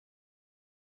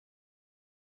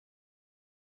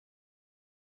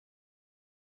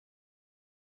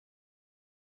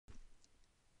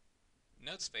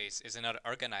Notespace is a node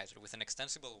organizer with an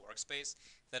extensible workspace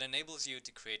that enables you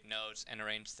to create nodes and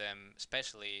arrange them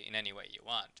spatially in any way you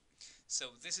want. So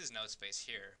this is Notespace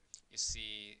here. You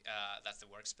see that's the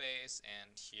workspace,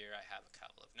 and here I have a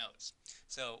couple of nodes.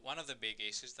 So one of the big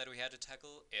issues that we had to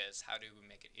tackle is how do we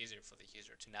make it easier for the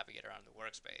user to navigate around the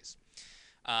workspace.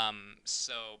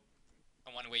 So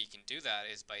one way you can do that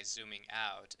is by zooming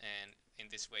out, and in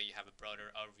this way you have a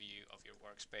broader overview of your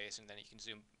workspace, and then you can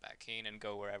zoom back in and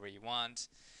go wherever you want.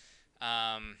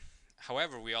 Um,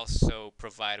 However, we also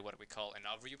provide what we call an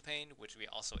overview pane, which we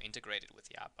also integrated with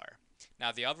the app bar.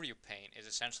 Now, the overview pane is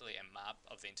essentially a map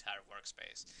of the entire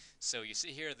workspace. So you see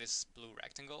here this blue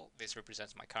rectangle. This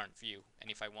represents my current view,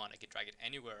 and if I want, I can drag it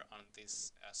anywhere on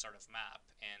this sort of map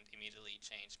and immediately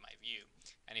change my view.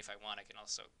 And if I want, I can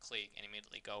also click and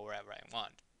immediately go wherever I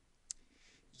want.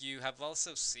 You have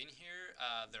also seen here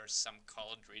there are some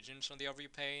colored regions on the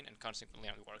overview pane and consequently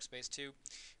on the workspace too.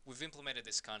 We've implemented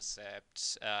this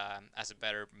concept as a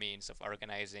better means of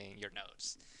organizing your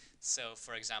nodes. So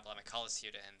for example, I'm a college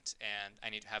student and I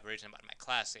need to have a region about my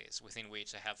classes within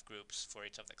which I have groups for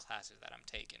each of the classes that I'm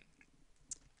taking.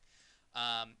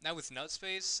 Now with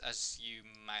Notespace, as you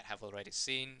might have already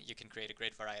seen, you can create a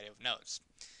great variety of nodes.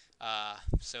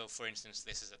 So for instance,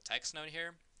 this is a text node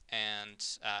here, and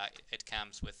it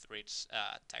comes with rich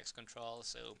text control,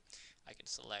 so I can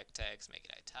select text, make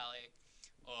it italic,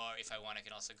 or if I want, I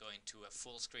can also go into a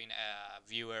full screen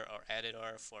viewer or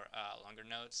editor for longer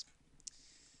nodes.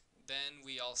 Then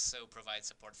we also provide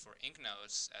support for ink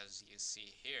nodes, as you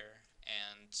see here,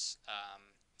 and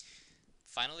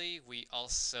finally, we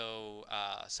also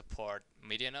support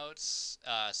media nodes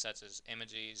such as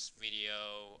images,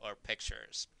 video, or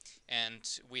pictures. And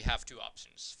we have two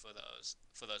options for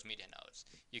those media nodes.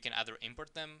 You can either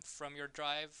import them from your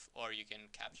drive, or you can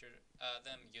capture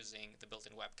them using the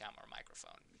built-in webcam or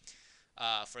microphone.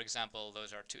 For example,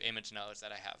 those are two image nodes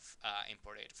that I have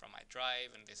imported from my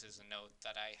drive, and this is a node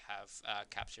that I have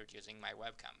captured using my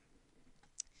webcam.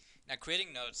 Now,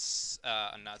 creating notes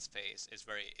on Notespace is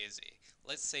very easy.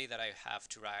 Let's say that I have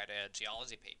to write a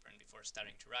geology paper, and before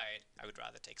starting to write, I would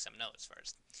rather take some notes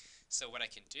first. So what I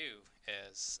can do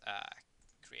is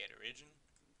create a region.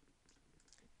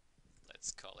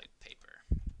 Let's call it paper.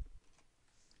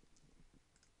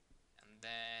 And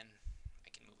then I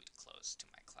can move it close to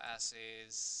my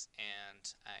classes,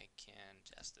 and I can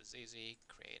just as easy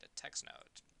create a text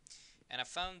node. And I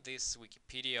found this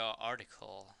Wikipedia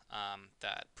article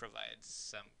that provides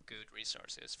some good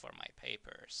resources for my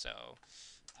paper. So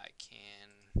I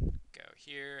can go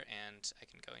here and I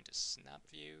can go into Snap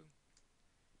View.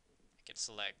 I can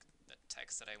select the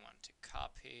text that I want to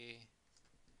copy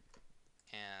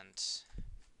and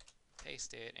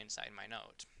paste it inside my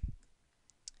node.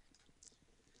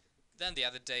 Then the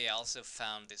other day I also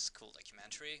found this cool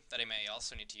documentary that I may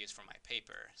also need to use for my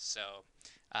paper. So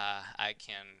I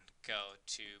can go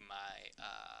to my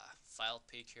file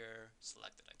picker,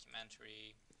 select the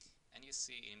documentary, and you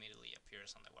see it immediately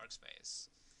appears on the workspace.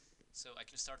 So I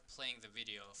can start playing the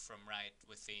video from right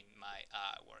within my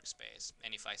workspace.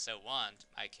 And if I so want,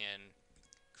 I can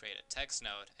create a text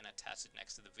node and attach it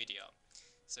next to the video.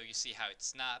 So you see how it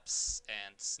snaps,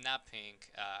 and snapping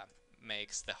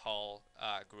makes the whole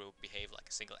group behave like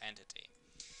a single entity.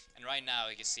 And right now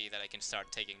you see that I can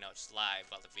start taking notes live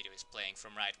while the video is playing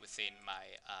from right within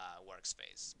my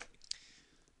workspace.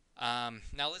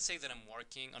 Now let's say that I'm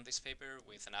working on this paper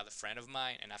with another friend of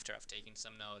mine, and after I've taken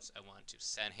some notes, I want to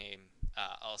send him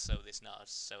also these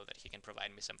notes so that he can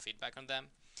provide me some feedback on them.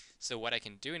 So what I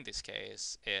can do in this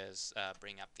case is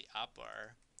bring up the app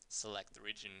bar, select the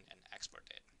region, and export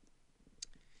it.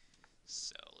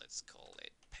 So let's call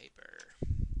it paper,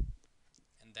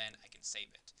 and then I can save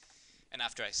it. And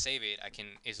after I save it, I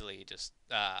can easily just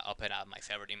open up my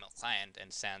favorite email client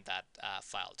and send that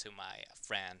file to my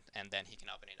friend, and then he can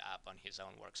open it up on his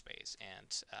own workspace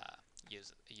and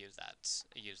use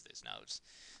these notes.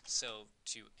 So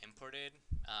to import it,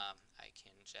 I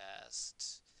can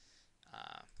just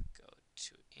go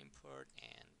to import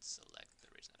and select the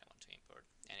region that I want to import,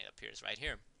 and it appears right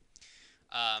here.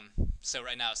 So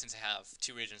right now, since I have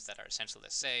two regions that are essentially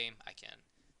the same, I can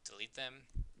delete them.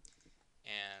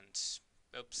 And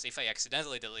oops, if I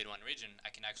accidentally delete one region, I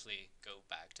can actually go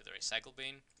back to the recycle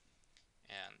bin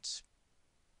and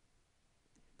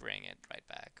bring it right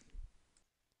back.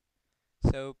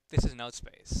 So this is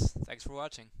Notespace. Thanks for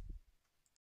watching.